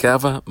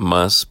Cava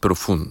más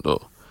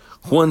profundo.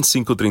 Juan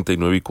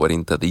 5:39 y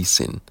 40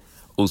 dicen: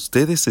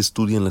 Ustedes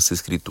estudian las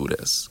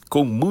Escrituras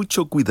con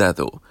mucho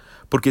cuidado,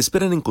 porque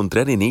esperan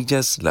encontrar en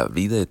ellas la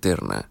vida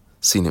eterna.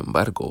 Sin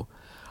embargo,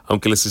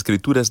 aunque las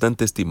Escrituras dan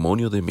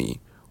testimonio de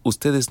mí,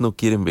 ustedes no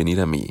quieren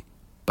venir a mí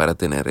para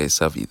tener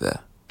esa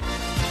vida.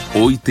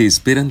 Hoy te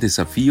esperan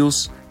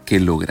desafíos que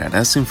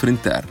lograrás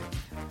enfrentar.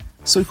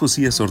 Soy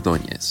Josías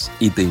Ordóñez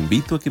y te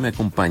invito a que me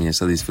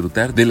acompañes a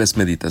disfrutar de las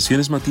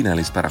meditaciones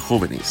matinales para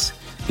jóvenes,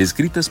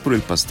 escritas por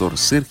el pastor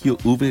Sergio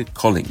V.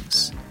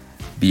 Collins.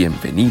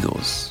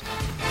 Bienvenidos.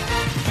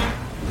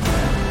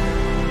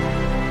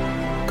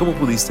 Como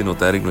pudiste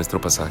notar en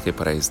nuestro pasaje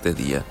para este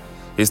día,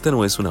 esta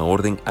no es una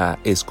orden a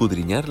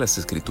escudriñar las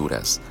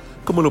Escrituras,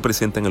 como lo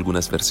presentan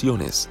algunas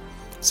versiones,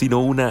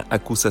 sino una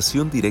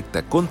acusación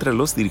directa contra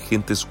los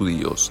dirigentes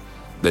judíos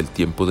del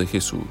tiempo de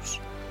Jesús.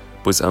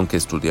 Pues aunque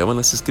estudiaban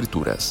las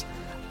Escrituras,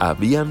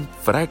 habían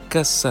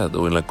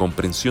fracasado en la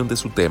comprensión de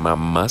su tema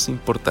más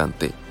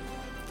importante,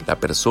 la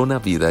persona,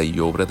 vida y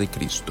obra de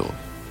Cristo.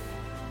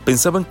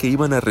 Pensaban que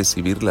iban a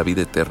recibir la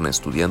vida eterna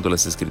estudiando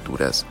las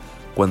Escrituras,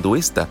 cuando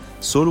ésta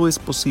solo es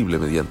posible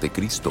mediante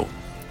Cristo,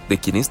 de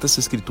quien estas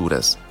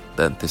Escrituras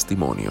dan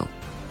testimonio.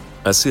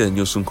 Hace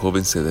años un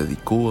joven se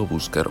dedicó a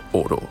buscar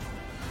oro.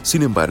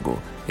 Sin embargo,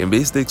 en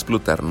vez de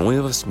explotar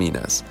nuevas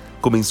minas,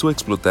 comenzó a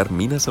explotar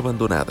minas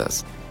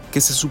abandonadas, que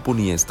se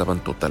suponía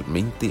estaban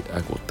totalmente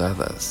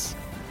agotadas.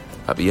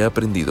 Había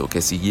aprendido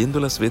que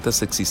siguiendo las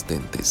vetas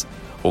existentes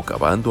o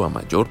cavando a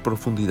mayor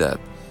profundidad,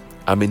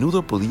 a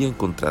menudo podía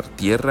encontrar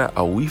tierra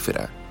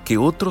aurífera que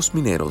otros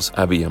mineros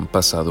habían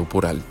pasado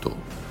por alto.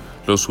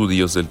 Los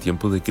judíos del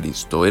tiempo de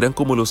Cristo eran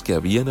como los que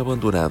habían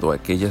abandonado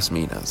aquellas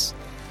minas.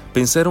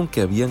 Pensaron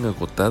que habían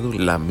agotado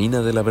la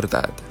mina de la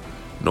verdad.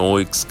 No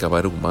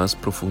excavaron más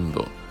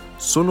profundo,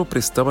 solo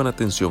prestaban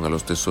atención a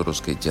los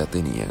tesoros que ya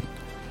tenían.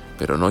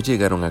 Pero no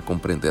llegaron a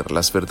comprender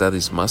las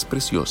verdades más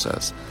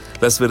preciosas,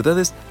 las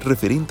verdades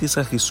referentes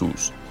a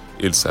Jesús,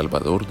 el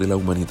Salvador de la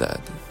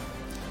humanidad.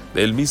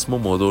 Del mismo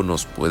modo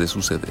nos puede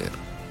suceder.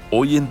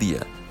 Hoy en día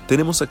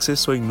tenemos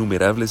acceso a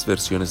innumerables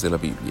versiones de la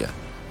Biblia,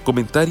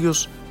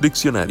 comentarios,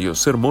 diccionarios,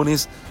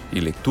 sermones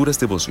y lecturas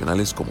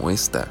devocionales como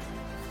esta.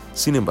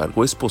 Sin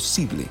embargo, es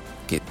posible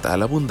que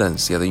tal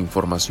abundancia de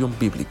información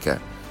bíblica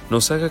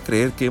nos haga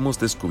creer que hemos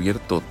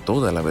descubierto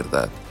toda la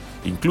verdad.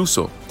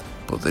 Incluso,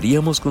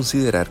 podríamos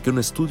considerar que un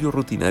estudio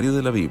rutinario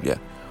de la Biblia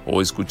o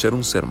escuchar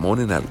un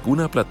sermón en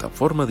alguna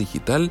plataforma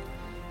digital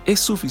es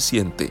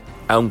suficiente,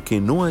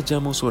 aunque no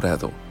hayamos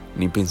orado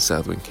ni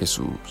pensado en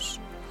Jesús.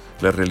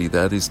 La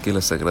realidad es que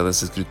las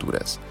Sagradas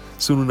Escrituras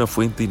son una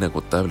fuente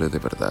inagotable de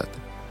verdad.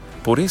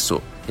 Por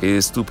eso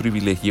es tu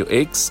privilegio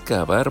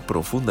excavar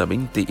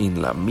profundamente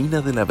en la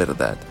mina de la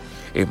verdad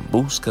en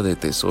busca de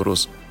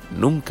tesoros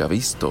nunca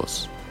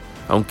vistos.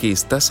 Aunque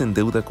estás en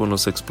deuda con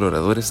los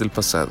exploradores del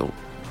pasado,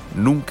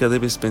 nunca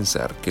debes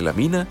pensar que la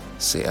mina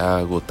se ha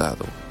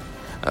agotado.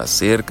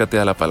 Acércate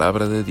a la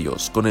palabra de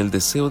Dios con el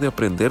deseo de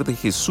aprender de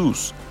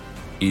Jesús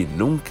y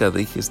nunca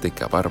dejes de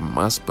cavar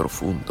más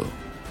profundo.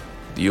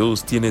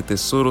 Dios tiene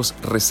tesoros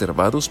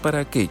reservados para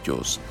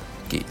aquellos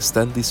que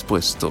están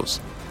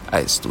dispuestos a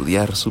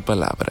estudiar su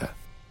palabra.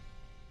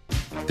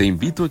 Te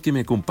invito a que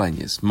me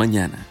acompañes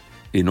mañana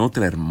en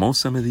otra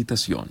hermosa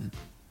meditación.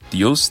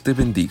 Dios te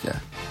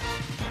bendiga.